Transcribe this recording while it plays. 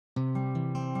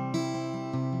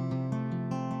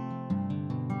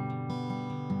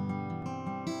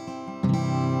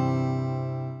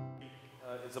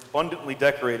is abundantly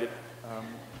decorated.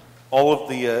 All of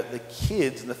the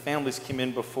kids and the families came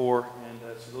in before, and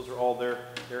so those are all their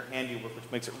handiwork, which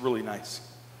makes it really nice.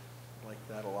 I like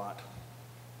that a lot.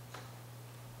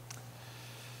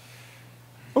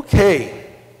 Okay.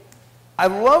 I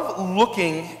love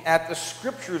looking at the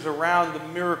scriptures around the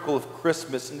miracle of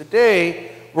Christmas, and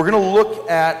today we're going to look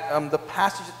at the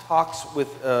passage that talks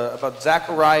about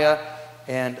Zechariah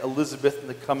and Elizabeth and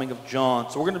the coming of John.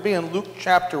 So we're going to be in Luke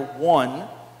chapter 1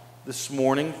 this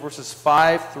morning, verses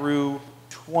 5 through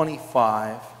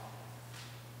 25,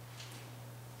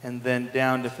 and then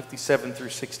down to 57 through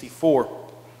 64.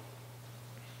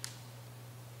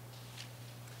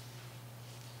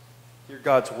 Hear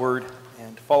God's word.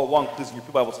 And follow along, please, in your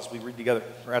two Bibles as we read together,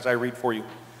 or as I read for you.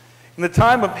 In the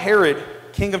time of Herod,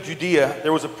 king of Judea,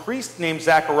 there was a priest named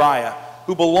Zechariah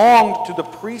who belonged to the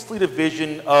priestly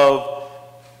division of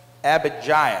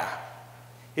Abijah.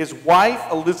 His wife,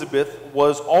 Elizabeth,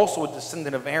 was also a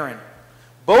descendant of Aaron.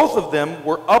 Both of them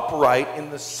were upright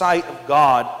in the sight of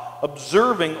God,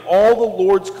 observing all the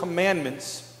Lord's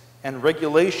commandments and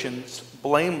regulations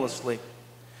blamelessly.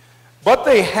 But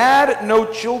they had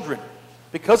no children,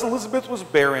 because Elizabeth was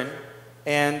barren,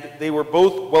 and they were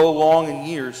both well along in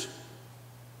years.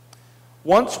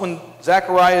 Once when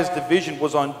Zechariah's division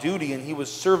was on duty and he was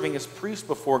serving as priest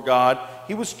before God,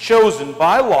 he was chosen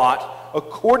by lot,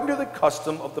 according to the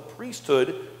custom of the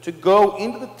priesthood, to go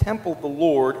into the temple of the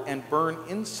Lord and burn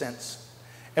incense.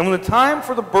 And when the time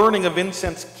for the burning of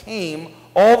incense came,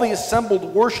 all the assembled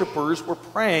worshipers were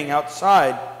praying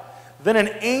outside. Then an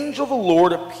angel of the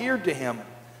Lord appeared to him,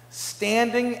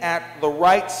 standing at the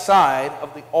right side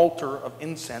of the altar of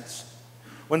incense.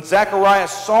 When Zechariah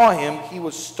saw him, he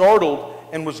was startled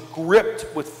and was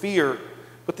gripped with fear.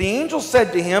 But the angel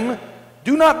said to him,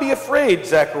 "Do not be afraid,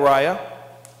 Zechariah.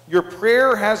 Your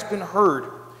prayer has been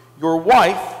heard. Your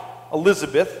wife,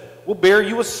 Elizabeth, will bear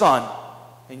you a son,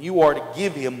 and you are to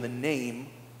give him the name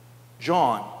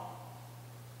John.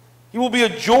 He will be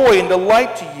a joy and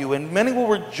delight to you, and many will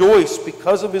rejoice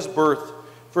because of his birth.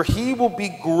 For he will be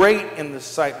great in the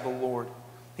sight of the Lord.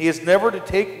 He is never to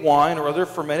take wine or other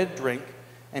fermented drink,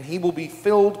 and he will be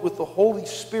filled with the Holy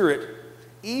Spirit,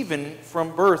 even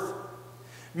from birth.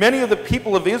 Many of the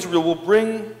people of Israel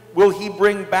will he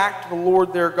bring back to the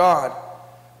Lord their God.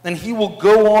 And he will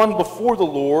go on before the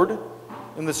Lord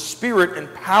in the spirit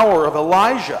and power of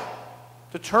Elijah,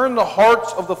 to turn the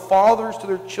hearts of the fathers to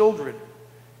their children,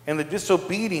 and the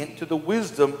disobedient to the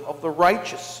wisdom of the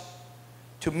righteous,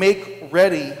 to make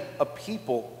ready a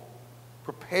people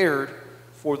prepared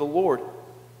for the Lord."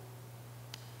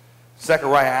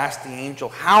 Zechariah asked the angel,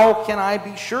 "How can I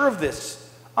be sure of this?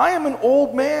 I am an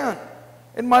old man,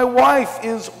 and my wife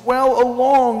is well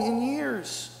along in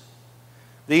years."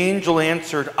 The angel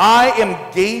answered, "I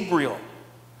am Gabriel.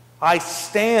 I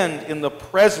stand in the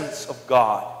presence of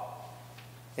God,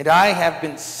 and I have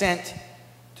been sent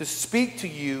to speak to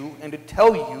you and to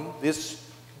tell you this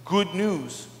good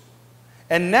news.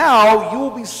 And now you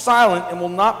will be silent and will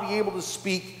not be able to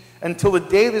speak until the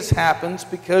day this happens,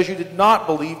 because you did not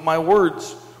believe my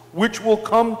words, which will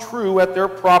come true at their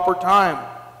proper time."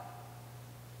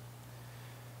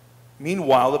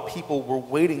 Meanwhile, the people were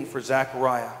waiting for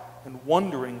Zechariah and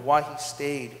wondering why he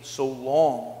stayed so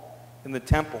long in the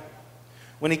temple.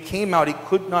 When he came out, he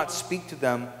could not speak to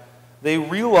them. They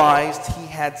realized he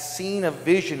had seen a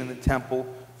vision in the temple,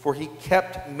 for he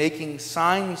kept making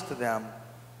signs to them,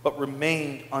 but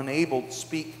remained unable to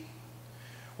speak.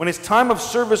 When his time of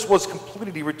service was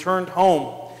completed, he returned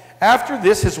home. After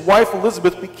this, his wife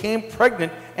Elizabeth became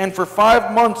pregnant, and for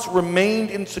 5 months remained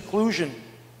in seclusion.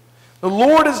 "The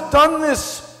Lord has done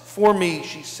this for me,"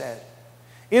 she said.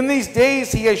 "In these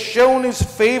days he has shown his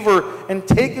favor and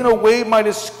taken away my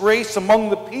disgrace among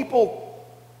the people."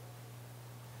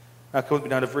 Now come with me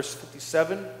down to verse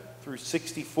 57 through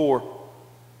 64.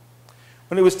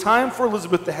 When it was time for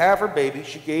Elizabeth to have her baby,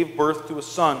 she gave birth to a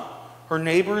son. Her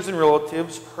neighbors and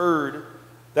relatives heard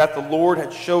that the Lord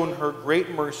had shown her great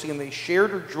mercy, and they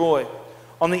shared her joy.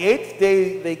 On the 8th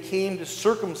day, they came to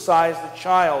circumcise the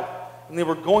child, and they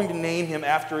were going to name him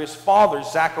after his father,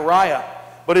 Zechariah.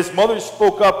 But his mother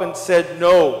spoke up and said,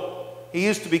 "No, he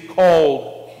is to be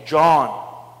called John."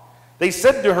 They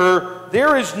said to her,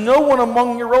 "There is no one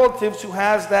among your relatives who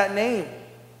has that name."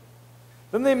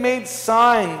 Then they made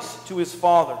signs to his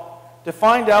father to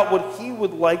find out what he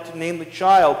would like to name the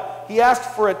child. He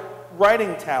asked for a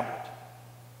writing tablet.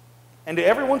 And to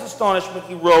everyone's astonishment,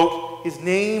 he wrote, "His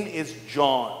name is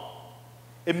John."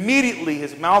 Immediately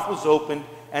his mouth was opened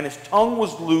and his tongue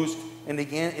was loosed, and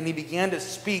he began to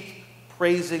speak,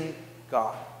 praising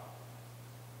God.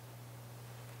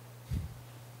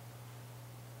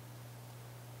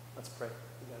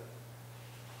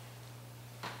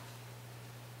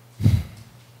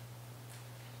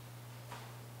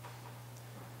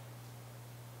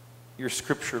 Your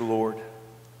scripture, Lord,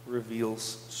 reveals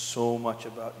so much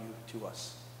about you to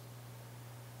us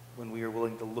when we are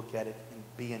willing to look at it and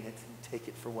be in it and take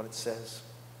it for what it says,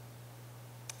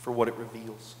 for what it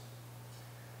reveals.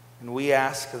 And we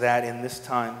ask that in this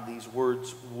time these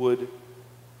words would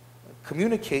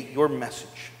communicate your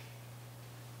message,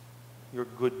 your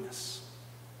goodness.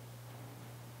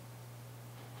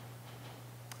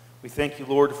 We thank you,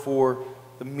 Lord, for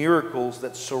the miracles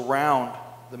that surround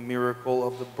the miracle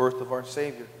of the birth of our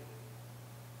Savior.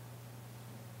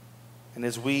 And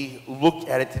as we look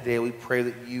at it today, we pray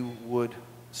that you would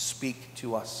speak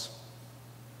to us.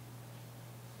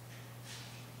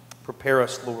 Prepare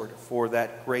us, Lord, for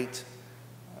that great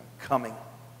coming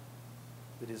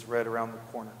that is right around the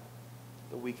corner,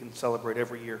 that we can celebrate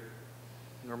every year.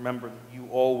 And remember that you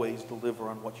always deliver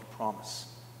on what you promise.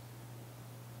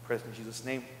 Praise in Jesus'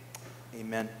 name.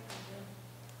 Amen.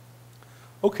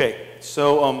 Okay,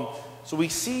 so we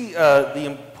see the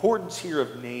importance here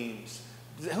of names.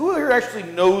 Who here actually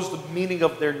knows the meaning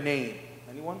of their name?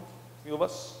 Anyone? A few of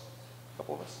us? A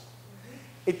couple of us?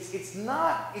 It's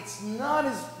not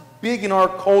as big in our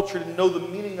culture to know the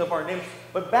meaning of our names.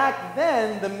 But back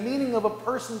then, the meaning of a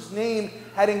person's name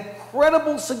had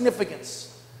incredible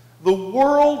significance. The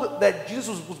world that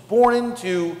Jesus was born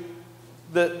into,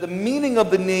 the meaning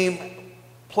of the name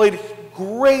played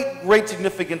great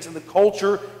significance in the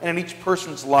culture and in each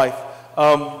person's life.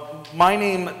 My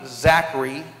name,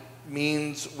 Zachary,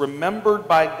 means remembered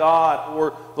by God,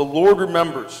 or the Lord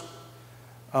remembers.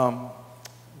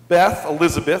 Beth,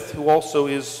 Elizabeth, who also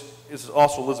is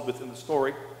also Elizabeth in the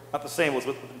story, not the same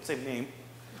Elizabeth, but the same name,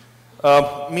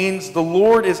 means the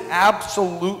Lord is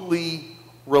absolutely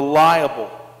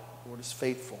reliable. The Lord is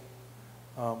faithful,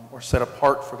 or set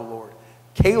apart for the Lord.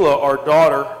 Kayla, our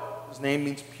daughter, his name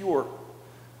means pure.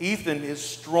 Ethan is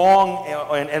strong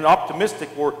and optimistic,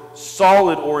 or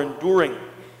solid, or enduring.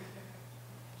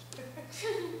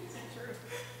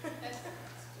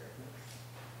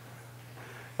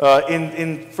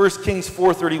 In 1 Kings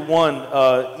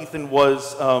 4:31, Ethan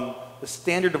was the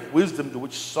standard of wisdom to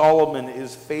which Solomon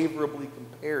is favorably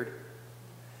compared.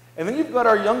 And then you've got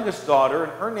our youngest daughter,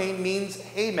 and her name means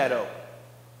hay meadow.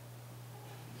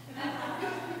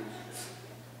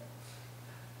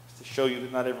 Just to show you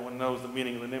that not everyone knows the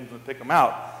meaning of the names and pick them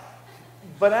out.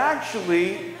 But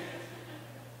actually,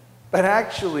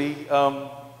 the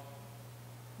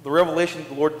revelation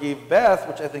the Lord gave Beth,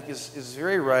 which I think is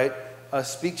very right,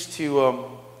 speaks to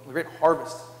the great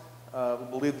harvest. We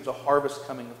believe there's a harvest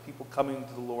coming of people coming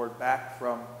to the Lord back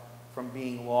from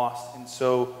being lost. And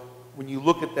so when you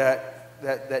look at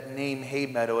that name, hay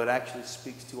meadow, it actually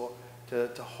speaks to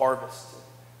harvest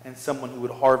and someone who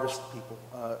would harvest people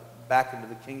back into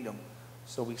the kingdom.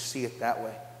 So we see it that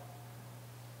way.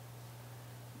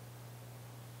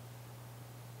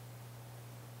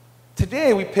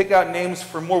 Today we pick out names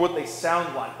for more what they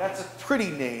sound like. That's a pretty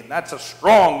name. That's a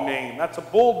strong name. That's a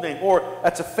bold name. Or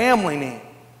that's a family name.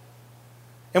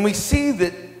 And we see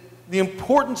that the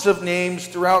importance of names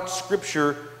throughout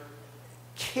Scripture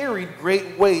carried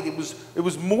great weight. It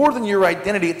was more than your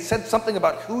identity. It said something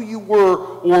about who you were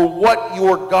or what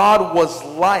your God was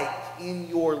like in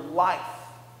your life.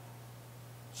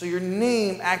 So your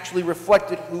name actually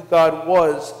reflected who God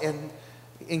was,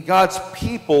 and God's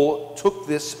people took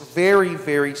this very,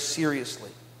 very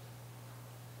seriously.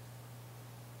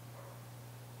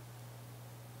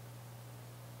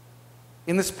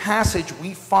 In this passage,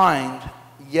 we find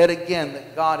yet again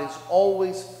that God is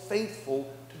always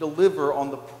faithful to deliver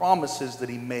on the promises that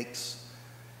he makes.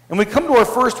 And we come to our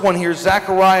first one here.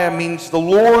 Zechariah means the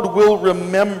Lord will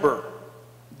remember.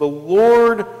 The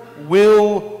Lord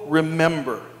will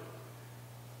remember.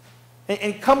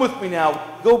 And come with me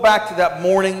now. Go back to that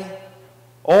morning.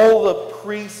 All the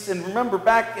priests, and remember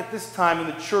back at this time in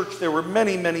the church, there were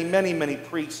many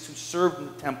priests who served in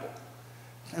the temple.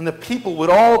 And the people would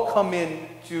all come in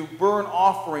to burn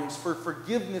offerings for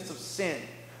forgiveness of sin.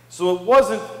 So it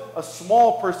wasn't a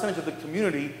small percentage of the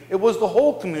community. It was the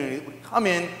whole community that would come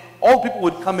in. All people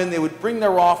would come in. They would bring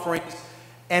their offerings.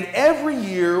 And every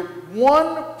year,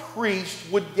 one priest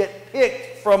would get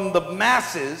picked from the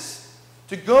masses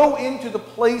to go into the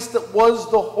place that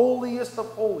was the holiest of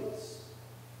holies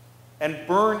and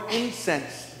burn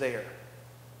incense there.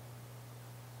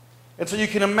 And so you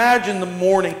can imagine the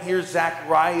morning. Here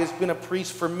Zechariah has been a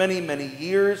priest for many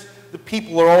years. The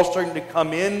people are all starting to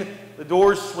come in. The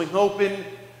doors swing open.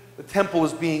 The temple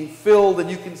is being filled. And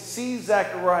you can see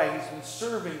Zechariah. He's been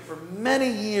serving for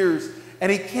many years. And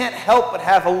he can't help but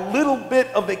have a little bit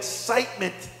of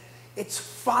excitement. It's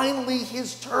finally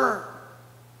his turn.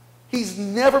 He's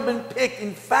never been picked.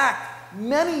 In fact,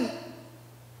 many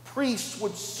priests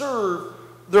would serve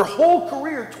their whole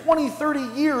career, 20,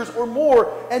 30 years or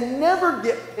more, and never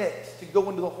get picked to go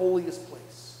into the holiest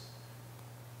place.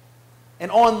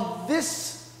 And on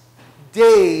this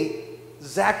day,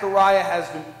 Zechariah has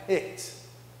been picked.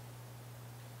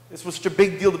 This was such a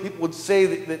big deal that people would say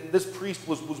that this priest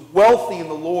was wealthy in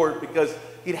the Lord because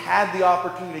he'd had the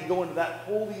opportunity to go into that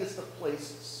holiest of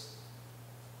places.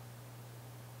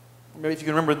 Maybe if you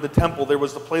can remember the temple, there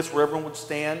was the place where everyone would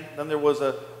stand. Then there was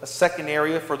a second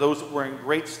area for those that were in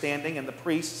great standing and the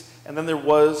priests. And then there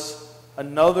was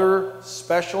another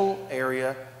special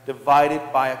area divided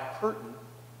by a curtain.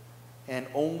 And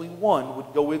only one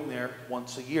would go in there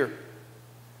once a year.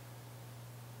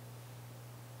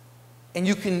 And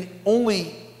you can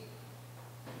only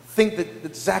think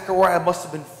that Zechariah must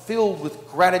have been filled with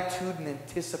gratitude and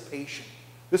anticipation.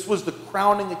 This was the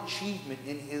crowning achievement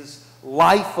in his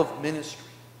life of ministry.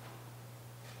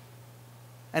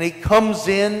 And he comes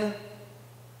in,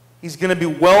 he's going to be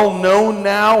well known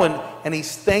now, and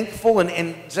he's thankful.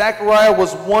 And Zechariah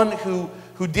was one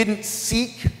who didn't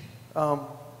seek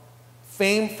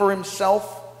fame for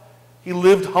himself. He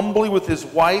lived humbly with his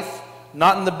wife,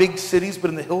 not in the big cities, but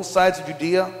in the hillsides of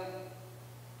Judea.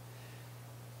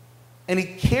 And he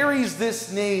carries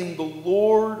this name, the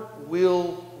Lord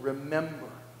will remember.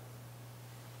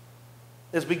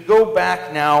 As we go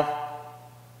back now,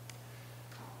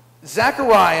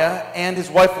 Zechariah and his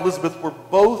wife Elizabeth were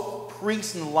both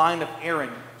priests in the line of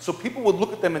Aaron. So people would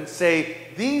look at them and say,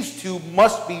 these two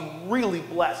must be really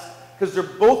blessed, because they're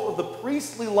both of the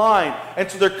priestly line. And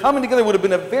so their coming together would have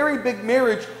been a very big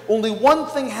marriage. Only one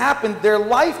thing happened. Their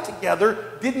life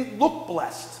together didn't look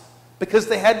blessed because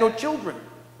they had no children.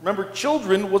 Remember,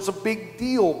 children was a big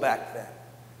deal back then.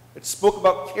 It spoke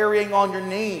about carrying on your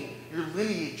name, your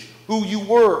lineage, who you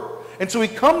were. And so he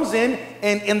comes in,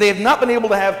 and they have not been able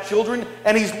to have children,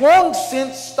 and he's long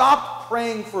since stopped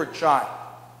praying for a child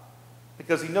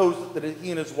because he knows that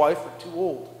he and his wife are too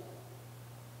old.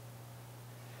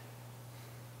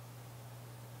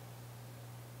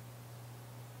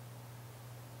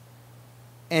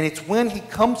 And it's when he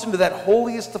comes into that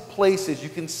holiest of places, you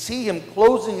can see him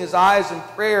closing his eyes in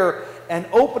prayer and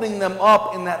opening them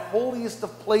up in that holiest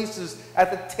of places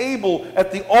at the table, at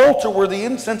the altar where the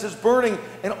incense is burning.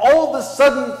 And all of a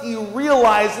sudden he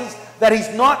realizes that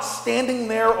he's not standing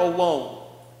there alone.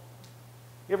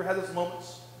 You ever had those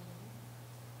moments?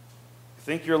 You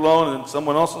think you're alone and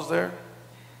someone else is there?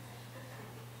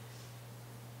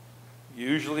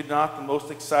 Usually not the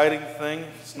most exciting thing.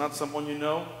 It's not someone you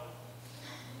know.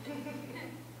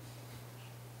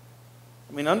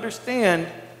 I mean, understand,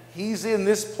 he's in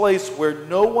this place where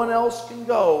no one else can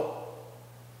go.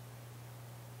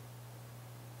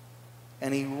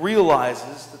 And he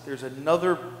realizes that there's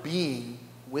another being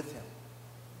with him.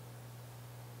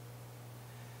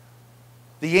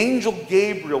 The angel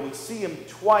Gabriel, we see him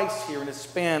twice here in a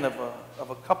span of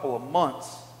a couple of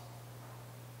months.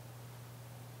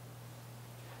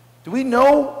 Do we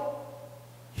know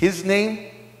his name?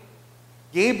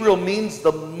 Gabriel means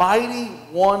the mighty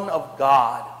one of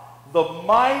God. The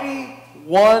mighty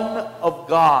one of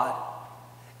God.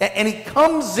 And he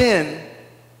comes in.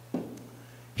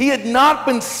 He had not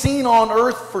been seen on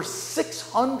earth for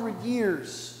 600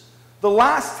 years. The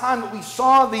last time that we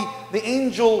saw the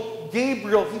angel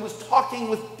Gabriel, he was talking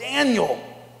with Daniel.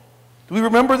 Do we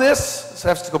remember this? This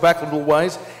has to go back a little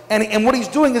ways. And what he's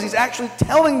doing is he's actually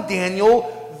telling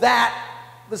Daniel that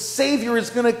the Savior is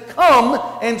going to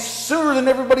come, and sooner than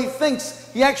everybody thinks.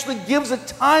 He actually gives a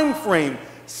time frame.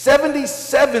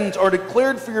 77s are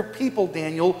declared for your people,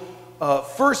 Daniel.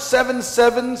 First 7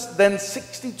 sevens, then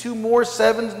 62 more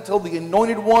sevens until the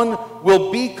anointed one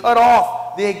will be cut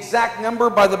off. The exact number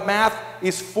by the math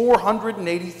is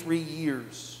 483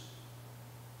 years.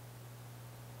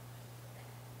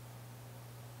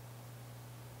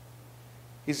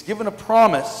 He's given a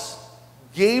promise.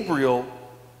 Gabriel,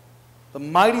 the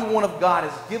mighty one of God,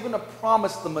 has given a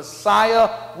promise the Messiah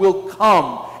will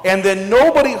come. And then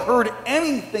nobody heard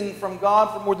anything from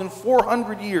God for more than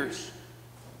 400 years.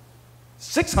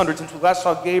 600 since we last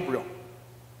saw Gabriel.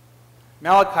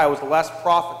 Malachi was the last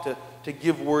prophet to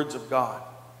give words of God.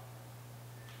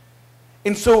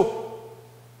 And so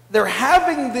they're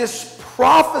having this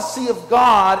prophecy of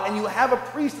God, and you have a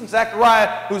priest in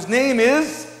Zechariah whose name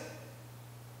is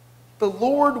the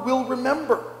Lord will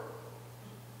remember.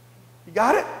 You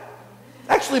got it?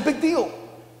 Actually a big deal.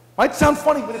 Might sound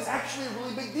funny, but it's actually a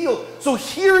really big deal. So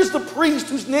here's the priest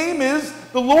whose name is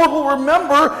the Lord will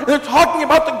remember, and they're talking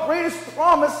about the greatest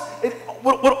promise,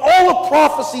 what all of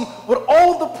prophecy, what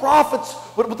all of the prophets,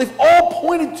 what they've all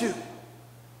pointed to.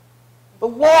 The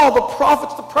law, the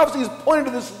prophets, the prophecy is pointing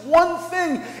to this one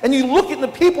thing. And you look at it and the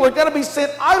people are going to be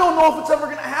saying, I don't know if it's ever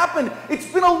going to happen. It's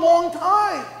been a long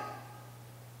time.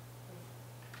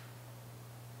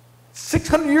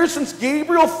 600 years since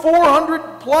Gabriel,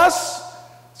 400 plus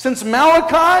since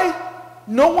Malachi.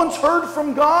 No one's heard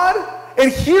from God.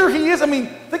 And here he is. I mean,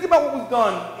 think about what we've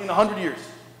done in 100 years.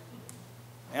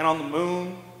 Man on the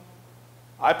moon,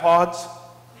 iPods.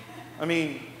 I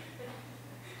mean,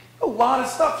 a lot of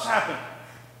stuff's happened.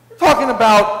 We're talking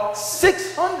about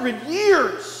 600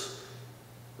 years.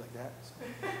 Like that.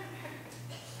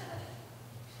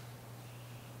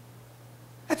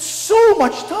 That's so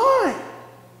much time.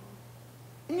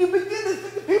 And you begin to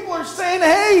think that people are saying,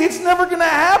 hey, it's never going to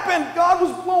happen. God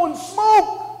was blowing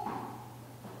smoke.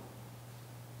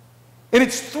 And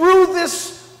it's through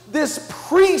this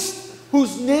priest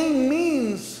whose name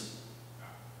means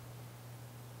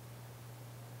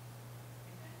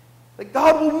that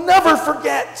God will never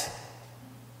forget.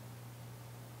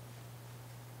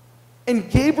 And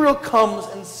Gabriel comes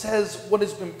and says, what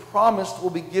has been promised will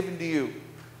be given to you.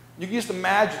 You can just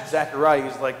imagine Zechariah.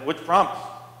 He's like, which promise?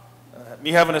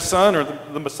 Me having a son or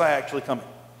the Messiah actually coming?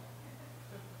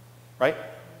 Right?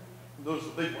 Those are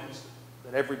the big ones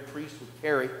that every priest would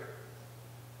carry.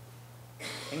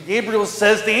 And Gabriel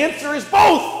says the answer is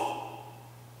both.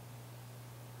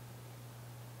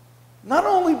 Not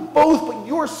only both, but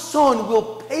your son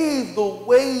will pave the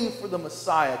way for the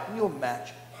Messiah. Can you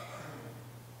imagine?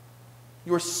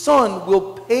 Your son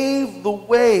will pave the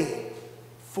way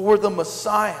for the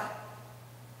Messiah.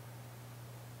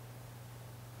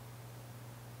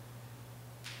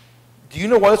 Do you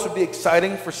know why this would be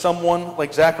exciting for someone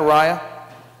like Zechariah?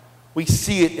 We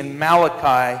see it in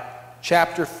Malachi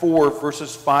chapter 4,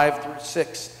 verses 5 through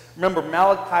 6. Remember,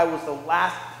 Malachi was the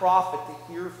last prophet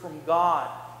to hear from God.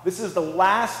 This is the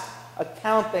last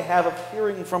account they have of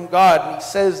hearing from God. And he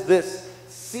says this,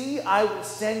 see, I will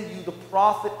send you the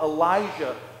prophet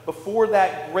Elijah before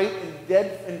that great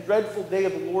and dreadful day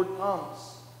of the Lord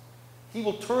comes. He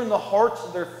will turn the hearts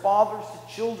of their fathers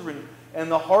to children and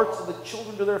the hearts of the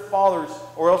children to their fathers,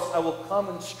 or else I will come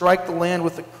and strike the land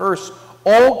with a curse.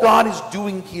 All God is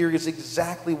doing here is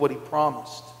exactly what he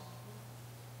promised.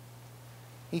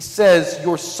 He says,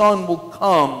 your son will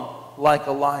come like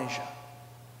Elijah.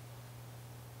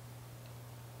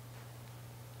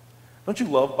 Don't you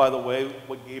love, by the way,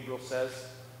 what Gabriel says?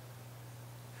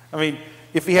 I mean,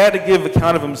 if he had to give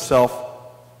account of himself,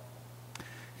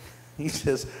 he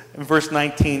says in verse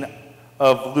 19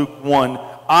 of Luke 1,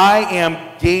 I am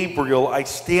Gabriel. I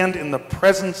stand in the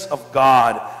presence of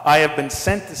God. I have been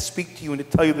sent to speak to you and to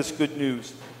tell you this good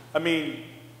news. I mean,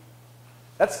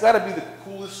 that's got to be the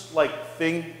coolest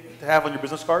thing to have on your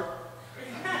business card.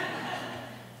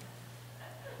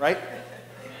 Right?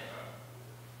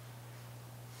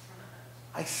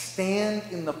 I stand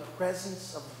in the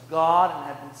presence of God and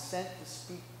have been sent to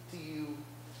speak to you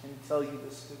and tell you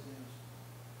this good news.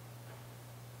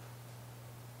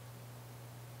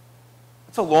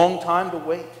 It's a long time to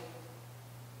wait.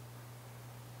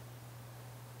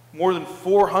 More than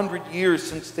 400 years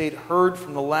since they'd heard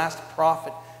from the last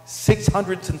prophet.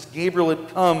 600 since Gabriel had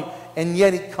come. And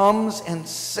yet he comes and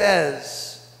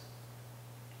says,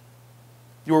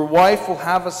 your wife will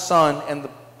have a son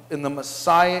and the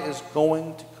Messiah is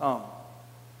going to come.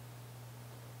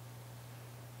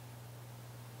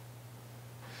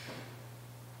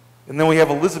 And then we have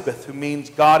Elizabeth, who means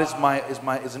God is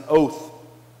an oath.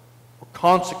 We're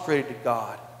consecrated to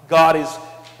God. God is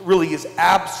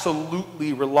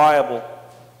absolutely reliable.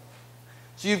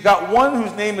 So you've got one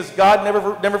whose name is God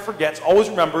never forgets, always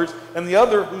remembers, and the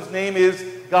other whose name is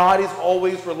God is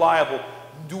always reliable.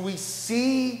 Do we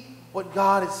see what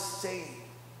God is saying?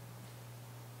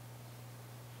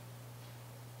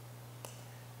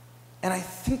 And I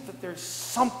think that there's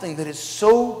something that is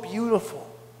so beautiful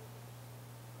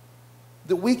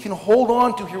that we can hold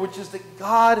on to here, which is that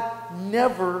God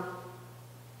never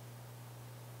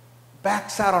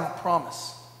backs out on a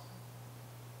promise.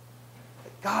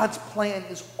 That God's plan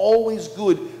is always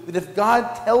good. That if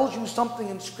God tells you something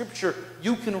in Scripture,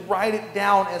 you can write it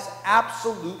down as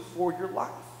absolute for your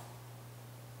life.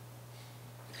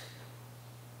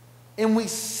 And we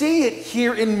see it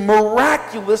here in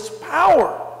miraculous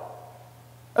power.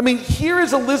 I mean, here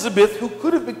is Elizabeth, who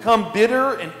could have become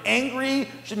bitter and angry.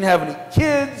 She didn't have any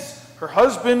kids. Her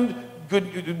husband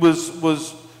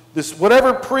was this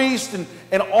whatever priest, and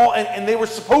they were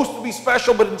supposed to be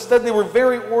special, but instead they were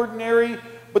very ordinary.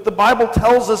 But the Bible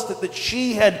tells us that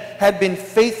she had been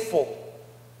faithful,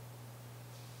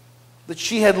 that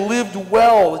she had lived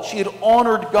well, that she had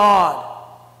honored God.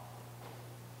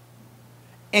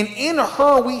 And in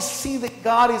her, we see that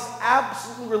God is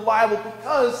absolutely reliable,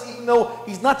 because even though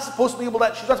he's not supposed to be able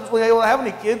to, she's not supposed to be able to have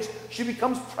any kids, she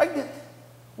becomes pregnant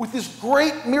with this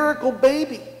great miracle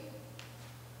baby.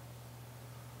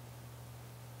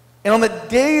 And on the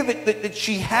day that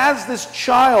she has this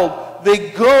child,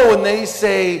 they go and they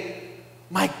say,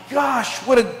 my gosh,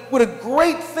 what a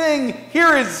great thing.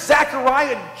 Here is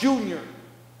Zechariah Jr.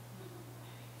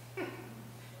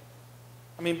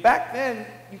 I mean, back then,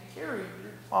 you carried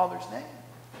your father's name.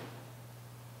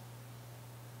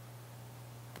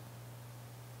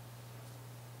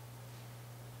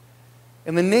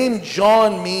 And the name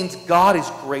John means God is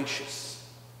gracious.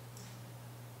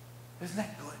 Isn't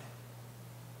that good?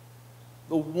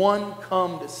 The one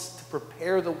come to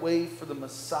prepare the way for the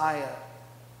Messiah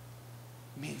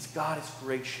means God is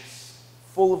gracious,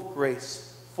 full of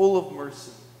grace, full of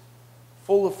mercy,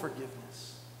 full of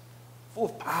forgiveness, full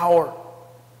of power.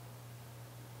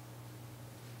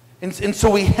 And so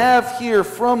we have here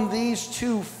from these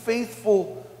two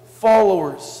faithful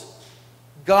followers,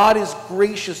 God is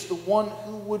gracious, the one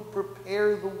who would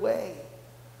prepare the way,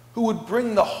 who would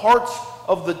bring the hearts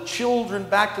of the children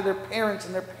back to their parents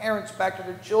and their parents back to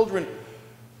their children.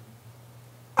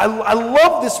 I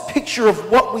love this picture of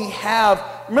what we have.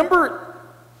 Remember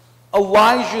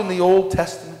Elijah in the Old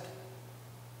Testament?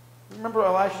 Remember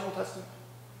Elijah in the Old Testament?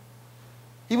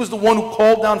 He was the one who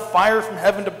called down fire from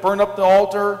heaven to burn up the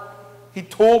altar. He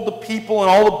told the people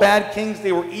and all the bad kings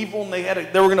they were evil and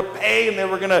they were going to pay, and they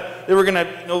were going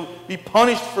to be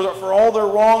punished for all their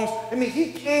wrongs. I mean,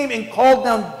 he came and called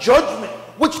down judgment,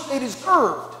 which they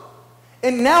deserved.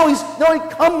 And now he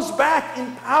comes back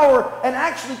in power and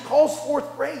actually calls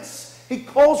forth grace. He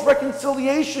calls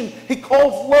reconciliation. He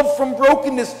calls love from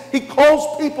brokenness. He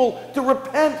calls people to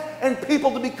repent and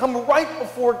people to become right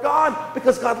before God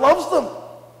because God loves them.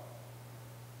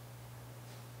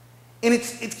 And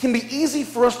it can be easy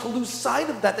for us to lose sight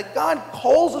of that God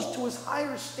calls us to his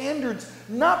higher standards,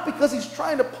 not because he's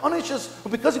trying to punish us,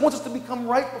 but because he wants us to become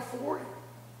right before him.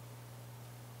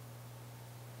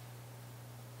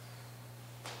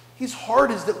 His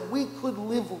heart is that we could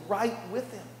live right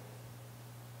with him.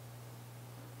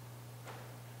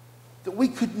 That we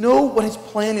could know what his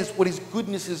plan is, what his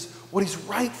goodness is, what is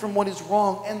right from what is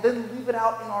wrong, and then live it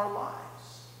out in our lives.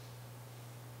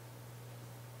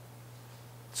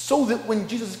 So that when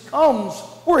Jesus comes,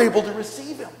 we're able to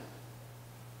receive him.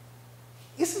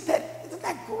 Isn't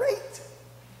that great?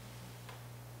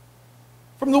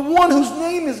 From the one whose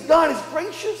name is God is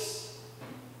gracious.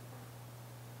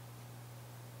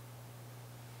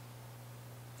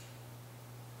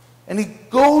 And he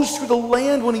goes through the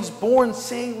land when he's born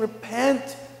saying,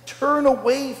 repent, turn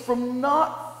away from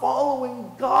not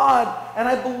following God. And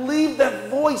I believe that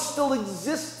voice still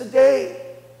exists today.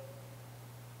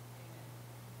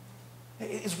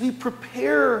 As we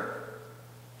prepare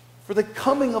for the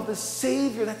coming of the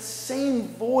Savior, that same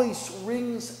voice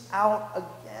rings out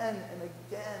again and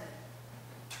again.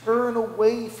 Turn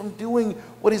away from doing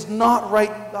what is not right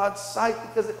in God's sight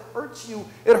because it hurts you.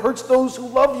 It hurts those who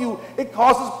love you. It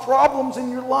causes problems in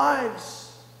your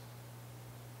lives.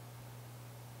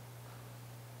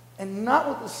 And not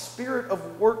with the spirit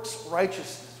of works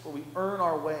righteousness where we earn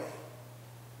our way.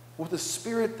 With a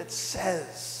spirit that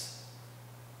says,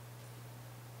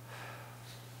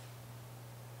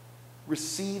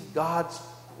 receive God's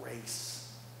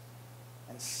grace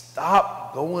and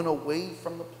stop going away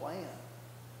from the plan.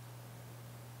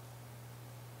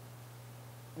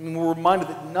 I mean, we're reminded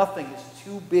that nothing is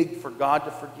too big for God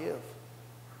to forgive.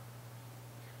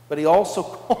 But he also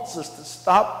calls us to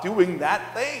stop doing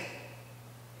that thing.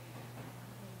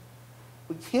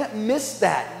 We can't miss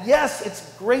that. Yes,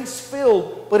 it's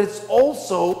grace-filled, but it's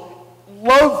also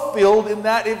love-filled in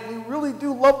that if we really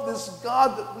do love this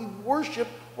God that we worship,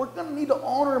 we're going to need to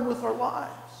honor him with our lives.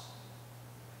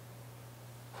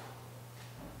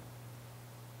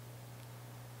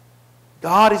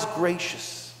 God is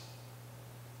gracious.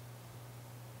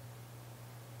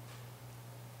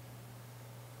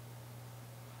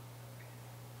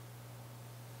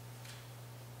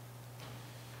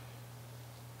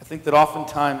 I think that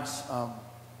oftentimes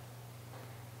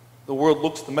the world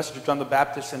looks at the message of John the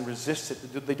Baptist and resists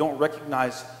it. They don't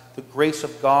recognize the grace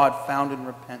of God found in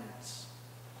repentance.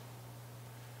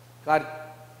 God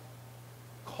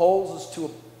calls us to a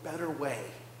better way,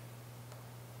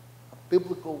 a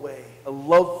biblical way, a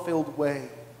love-filled way,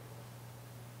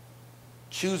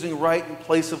 choosing right in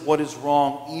place of what is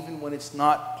wrong, even when it's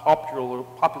not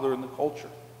popular in the culture.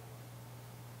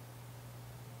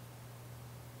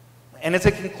 And as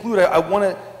I conclude, I want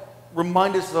to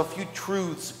remind us of a few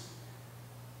truths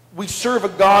We serve a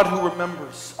God who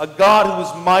remembers, a God who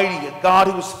is mighty, a God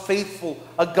who is faithful,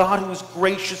 a God who is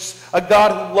gracious, a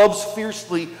God who loves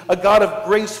fiercely, a God of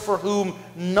grace for whom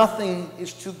nothing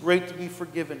is too great to be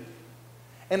forgiven,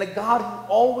 and a God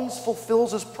who always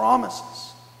fulfills his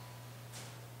promises.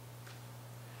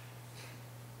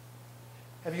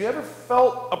 Have you ever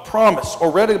felt a promise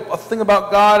or read a thing about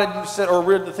God and you said, or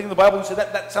read the thing in the Bible and you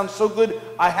said, that sounds so good,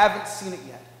 I haven't seen it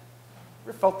yet?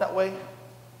 Ever felt that way?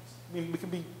 I mean, we can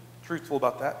be truthful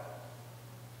about that.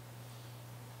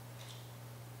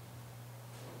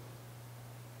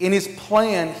 In his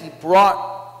plan, he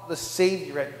brought the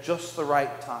Savior at just the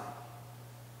right time.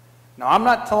 Now, I'm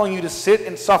not telling you to sit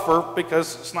and suffer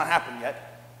because it's not happened yet.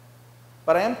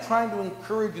 But I am trying to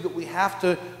encourage you that we have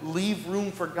to leave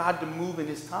room for God to move in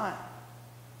his time.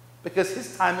 Because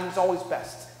his timing is always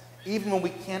best, even when we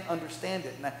can't understand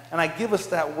it. And I give us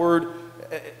that word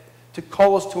to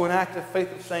call us to an act of faith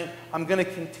of saying, I'm going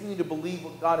to continue to believe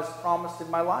what God has promised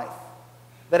in my life.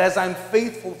 That as I'm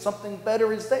faithful, something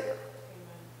better is there.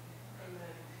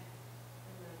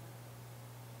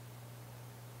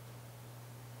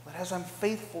 That as I'm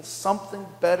faithful, something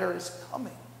better is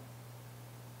coming.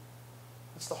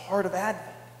 It's the heart of Advent.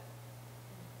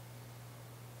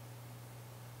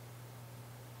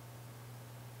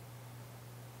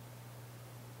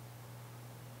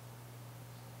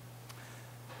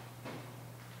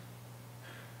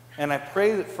 And I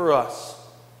pray that for us,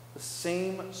 the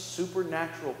same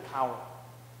supernatural power,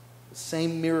 the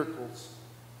same miracles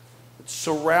that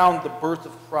surround the birth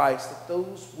of Christ, that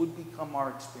those would become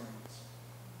our experience.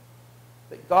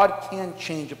 That God can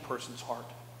change a person's heart.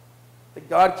 That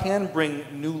God can bring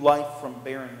new life from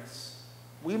barrenness.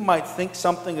 We might think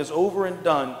something is over and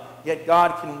done, yet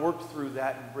God can work through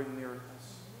that and bring miracles.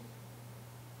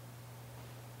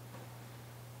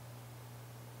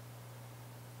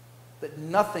 That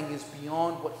nothing is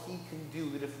beyond what he can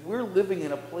do. That if we're living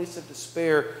in a place of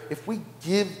despair, if we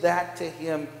give that to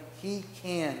him, he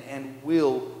can and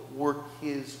will work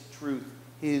his truth,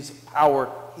 his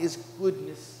power, his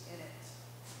goodness in it.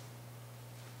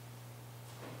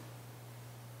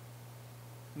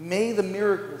 May the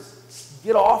miracles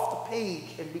get off the page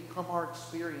and become our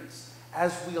experience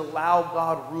as we allow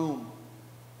God room.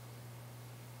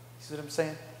 You see what I'm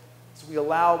saying? As we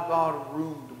allow God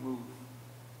room to move.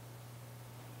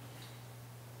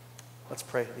 Let's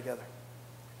pray together.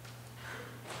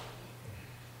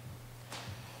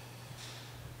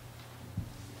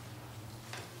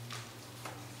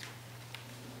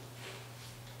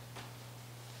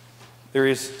 There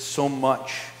is so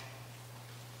much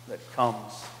that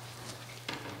comes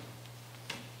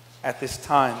at this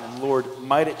time. And Lord,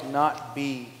 might it not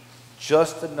be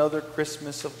just another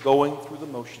Christmas of going through the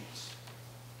motions.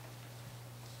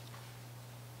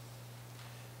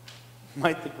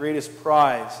 Might the greatest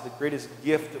prize, the greatest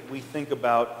gift that we think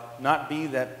about not be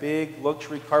that big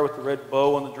luxury car with the red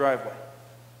bow on the driveway,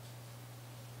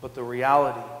 but the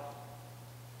reality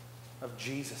of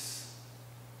Jesus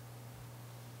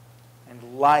and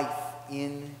life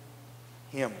in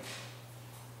him.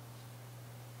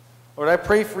 Lord, I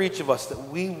pray for each of us that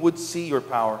we would see your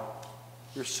power,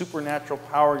 your supernatural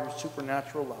power, your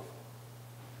supernatural love.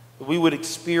 That we would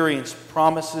experience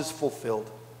promises fulfilled.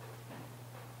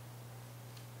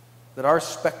 That our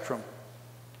spectrum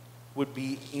would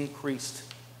be increased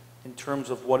in terms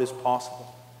of what is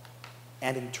possible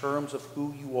and in terms of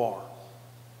who you are.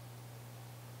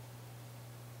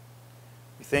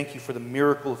 We thank you for the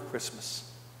miracle of Christmas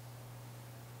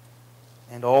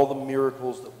and all the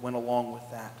miracles that went along with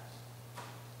that.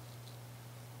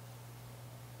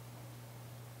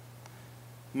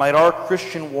 Might our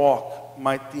Christian walk,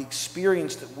 might the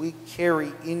experience that we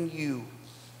carry in you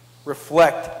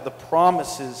reflect the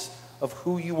promises of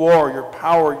who you are, your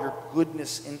power, your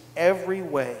goodness in every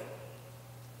way.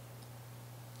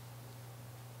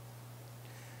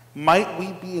 Might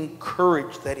we be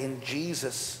encouraged that in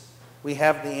Jesus we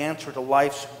have the answer to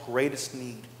life's greatest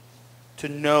need, to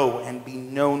know and be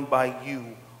known by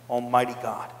you, Almighty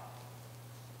God.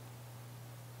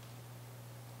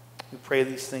 We pray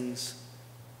these things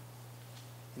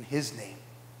in his name.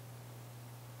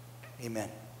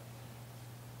 Amen.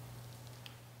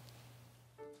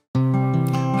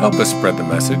 Help us spread the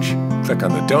message. Click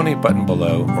on the donate button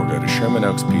below or go to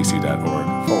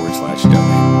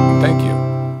shermanoakspc.org/donate. Thank you.